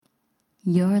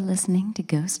You're listening to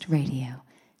Ghost Radio,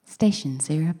 Station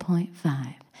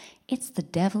 0.5. It's the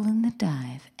Devil in the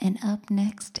Dive, and up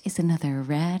next is another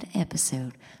rad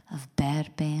episode of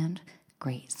Bad Band,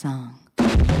 Great Song.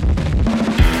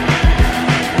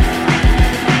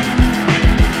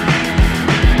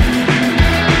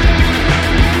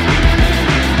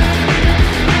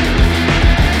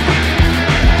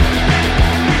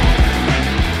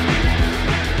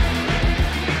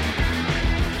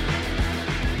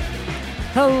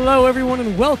 Hello, everyone,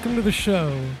 and welcome to the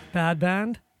show, Bad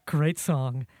Band, Great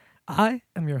Song. I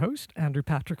am your host, Andrew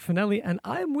Patrick Finelli, and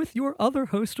I am with your other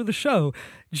host of the show,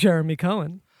 Jeremy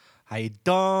Cohen. How you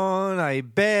doing? How you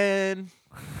been?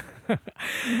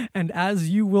 And as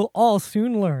you will all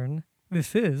soon learn,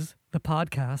 this is the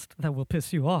podcast that will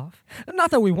piss you off.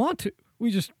 Not that we want to, we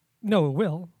just know it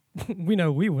will. We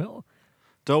know we will.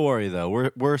 Don't worry, though.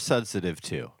 We're sensitive,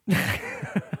 too.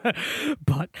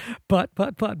 But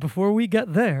before we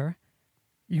get there,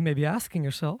 you may be asking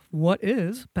yourself, what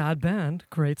is Bad Band,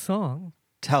 Great Song?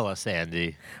 Tell us,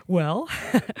 Andy. Well,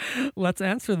 let's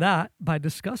answer that by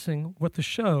discussing what the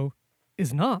show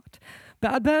is not.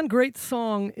 Bad Band, Great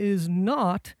Song is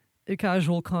not a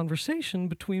casual conversation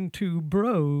between two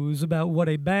bros about what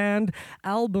a band,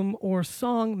 album, or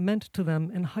song meant to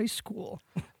them in high school.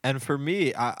 And for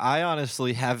me, I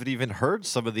honestly haven't even heard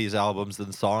some of these albums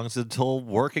and songs until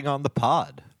working on the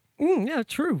pod. Yeah,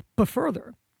 true. But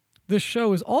further, this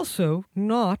show is also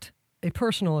not a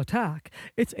personal attack.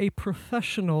 It's a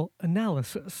professional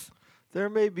analysis. There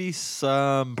may be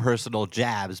some personal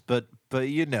jabs, but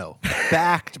you know,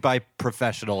 backed by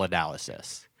professional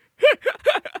analysis.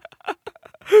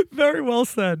 Very well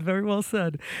said, very well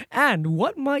said. And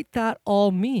what might that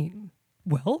all mean?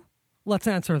 Well, let's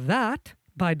answer that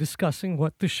by discussing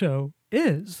what the show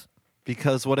is.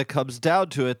 Because when it comes down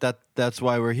to it, that's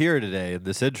why we're here today in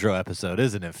this intro episode,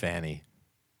 isn't it, Fanny?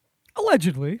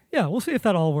 Allegedly. Yeah, we'll see if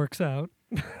that all works out.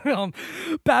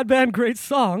 Bad Band, Great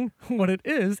Song, what it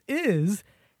is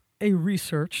a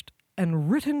researched and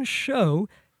written show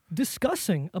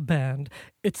discussing a band,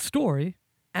 its story,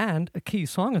 and a key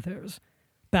song of theirs.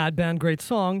 Bad Band, Great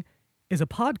Song is a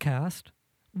podcast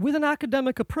with an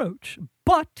academic approach,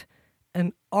 but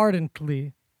an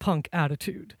ardently punk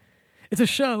attitude. It's a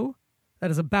show that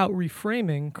is about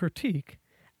reframing critique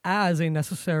as a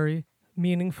necessary,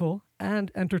 meaningful,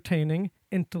 and entertaining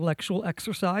intellectual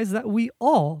exercise that we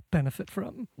all benefit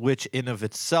from. Which in of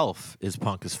itself is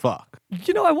punk as fuck.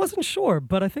 You know, I wasn't sure,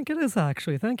 but I think it is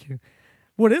actually. Thank you.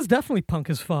 What is definitely punk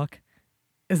as fuck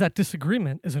is that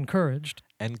disagreement is encouraged.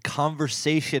 And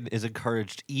conversation is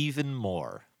encouraged even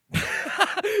more.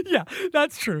 Yeah,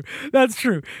 that's true. That's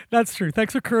true.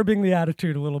 Thanks for curbing the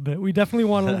attitude a little bit. We definitely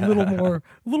want a little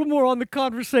more on the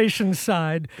conversation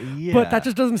side. Yeah. But that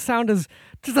just doesn't sound as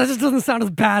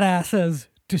badass as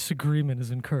disagreement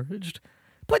is encouraged.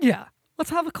 But yeah, let's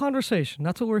have a conversation.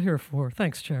 That's what we're here for.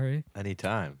 Thanks, Cherry.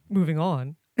 Anytime. Moving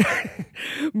on.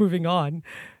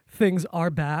 Things are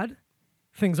bad.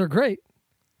 Things are great.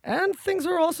 And things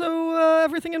are also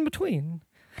everything in between.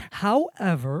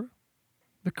 However,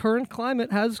 the current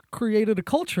climate has created a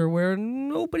culture where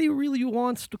nobody really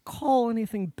wants to call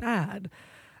anything bad,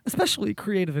 especially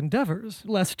creative endeavors,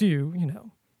 lest you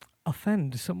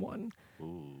offend someone.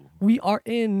 Ooh. We are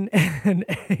in an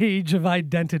age of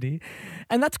identity,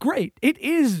 and that's great. It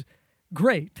is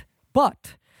great,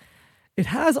 but it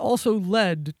has also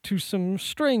led to some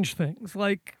strange things,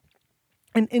 like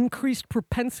an increased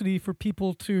propensity for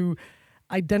people to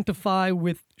identify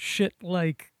with shit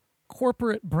like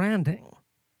corporate branding,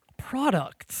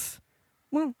 products,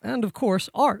 well, and of course,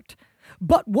 art.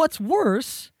 But what's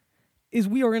worse is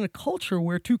we are in a culture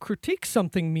where to critique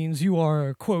something means you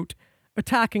are, quote,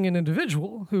 attacking an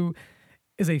individual who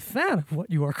is a fan of what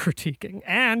you are critiquing,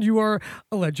 and you are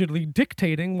allegedly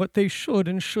dictating what they should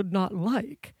and should not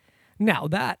like. Now,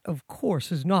 that, of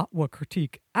course, is not what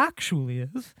critique actually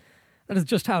is. That is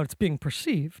just how it's being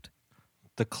perceived.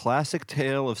 The classic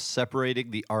tale of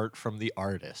separating the art from the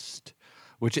artist,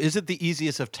 which isn't the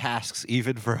easiest of tasks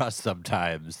even for us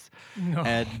sometimes, No.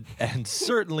 and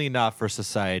certainly not for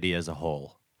society as a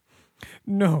whole.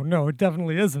 No, it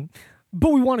definitely isn't.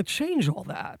 But we want to change all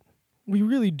that. We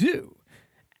really do.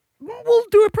 We'll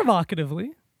do it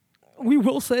provocatively. We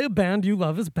will say a band you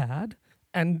love is bad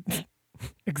and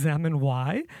examine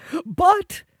why.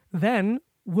 But then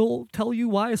we'll tell you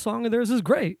why a song of theirs is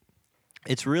great.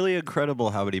 It's really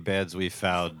incredible how many bands we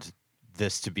found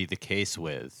this to be the case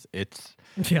with.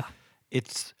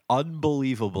 It's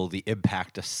unbelievable the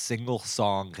impact a single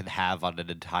song can have on an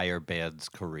entire band's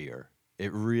career.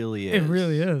 It really is. It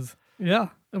really is. Yeah.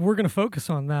 And we're going to focus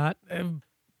on that.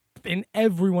 in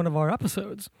every one of our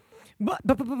episodes. But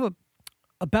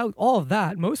about all of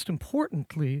that, most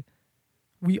importantly,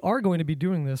 we are going to be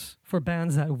doing this for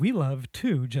bands that we love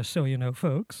too, just so you know,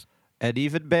 folks. And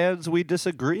even bands we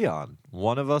disagree on.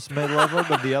 One of us may love them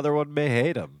and the other one may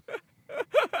hate them.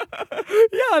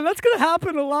 Yeah, that's going to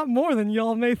happen a lot more than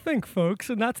y'all may think, folks.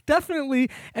 And that's definitely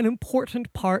an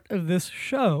important part of this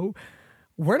show.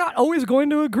 We're not always going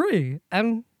to agree.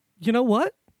 And you know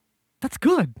what? That's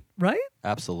good, right?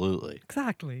 Absolutely.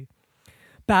 Exactly.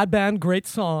 Bad Band, Great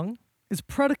Song is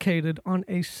predicated on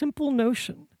a simple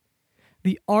notion.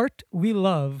 The art we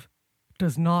love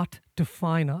does not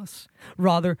define us.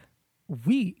 Rather,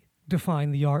 we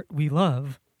define the art we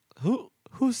love.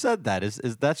 Who said that? Is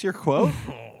that your quote?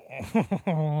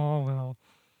 Oh, well.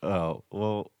 Oh,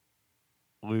 well,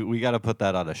 we got to put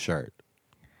that on a shirt.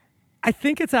 I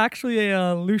think it's actually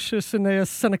a Lucius Annaeus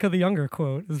Seneca the Younger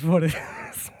quote, is what it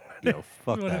is. Yo,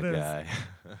 fuck that guy.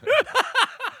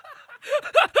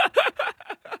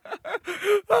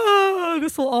 Oh,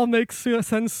 this will all make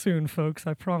sense soon, folks,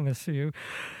 I promise you.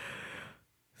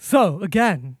 So,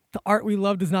 again, the art we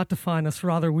love does not define us.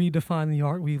 Rather, we define the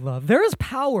art we love. There is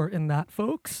power in that,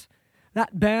 folks.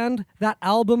 That band, that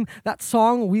album, that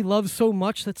song we love so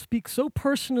much that speaks so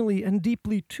personally and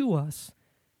deeply to us.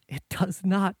 It does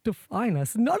not define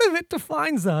us. None of it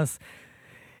defines us.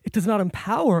 It does not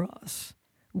empower us.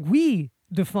 We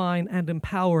define and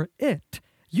empower it.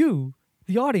 You,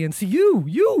 the audience,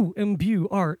 you imbue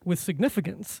art with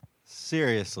significance.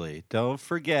 Seriously, don't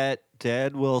forget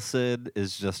Dan Wilson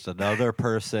is just another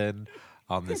person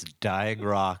on this dying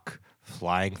rock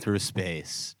flying through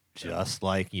space, just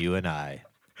like you and I.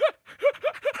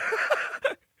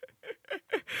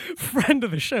 Friend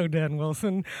of the show, Dan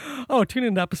Wilson. Oh, tune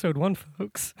in to episode 1,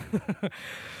 folks.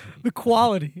 The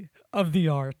quality of the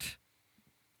art,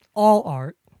 all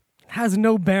art, has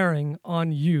no bearing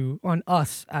on you, on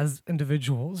us as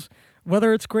individuals,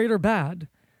 whether it's great or bad.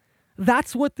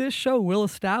 That's what this show will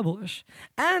establish,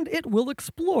 and it will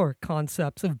explore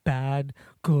concepts of bad,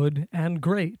 good, and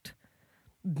great.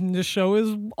 This show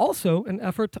is also an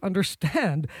effort to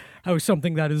understand how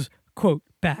something that is, quote,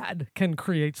 bad can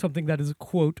create something that is,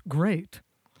 quote, great.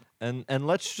 And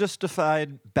let's just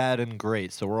define bad and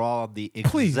great so we're all on the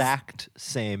exact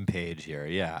same page here.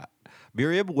 Yeah.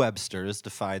 Merriam-Webster's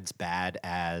defines bad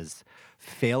as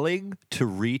failing to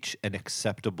reach an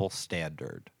acceptable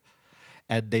standard.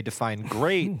 And they define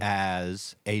great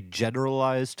as a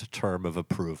generalized term of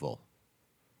approval.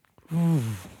 I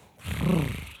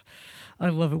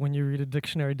love it when you read a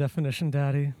dictionary definition,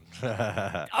 Daddy.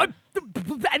 By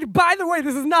the way,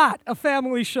 this is not a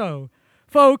family show.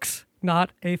 Folks,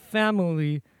 not a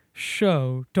family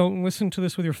show. Don't listen to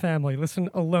this with your family. Listen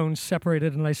alone,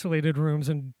 separated in isolated rooms,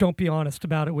 and don't be honest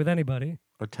about it with anybody.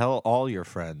 Or tell all your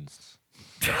friends.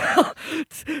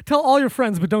 Tell all your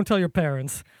friends, but don't tell your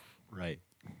parents. Right.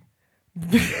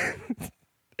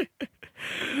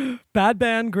 Bad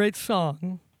Band, Great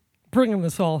Song. Bringing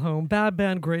this all home. Bad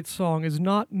Band, Great Song is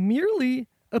not merely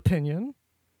opinion,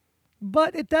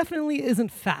 but it definitely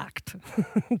isn't fact,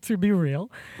 to be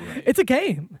real. Right. It's a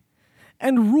game,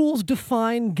 and rules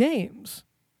define games.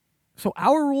 So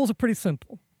our rules are pretty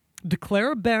simple.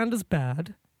 Declare a band as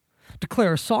bad.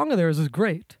 Declare a song of theirs as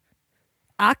great.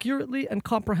 Accurately and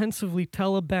comprehensively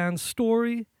tell a band's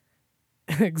story.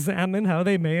 Examine how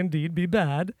they may indeed be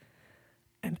bad.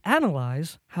 And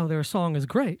analyze how their song is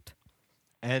great.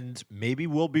 And maybe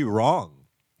we'll be wrong,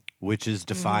 which is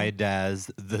defined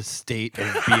as the state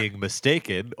of being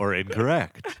mistaken or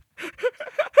incorrect.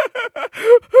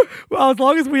 Well, as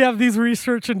long as we have these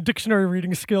research and dictionary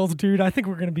reading skills, dude, I think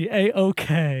we're going to be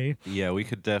A-okay. Yeah, we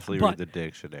could definitely read the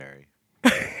dictionary.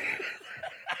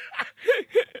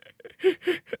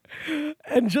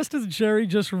 And just as Jerry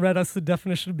just read us the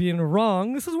definition of being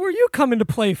wrong, this is where you come into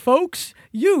play, folks.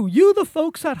 You the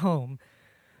folks at home.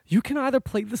 You can either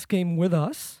play this game with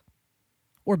us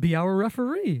or be our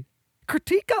referee.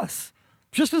 Critique us,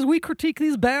 just as we critique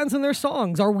these bands and their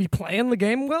songs. Are we playing the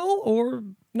game well or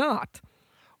not?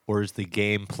 Or is the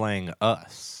game playing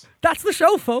us? That's the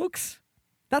show, folks.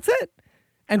 That's it.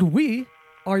 And we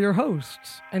are your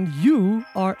hosts, and you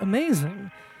are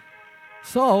amazing.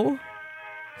 So,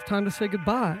 it's time to say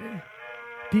goodbye.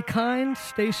 Be kind,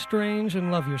 stay strange,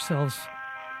 and love yourselves.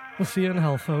 We'll see you in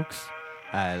hell, folks.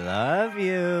 I love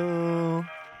you.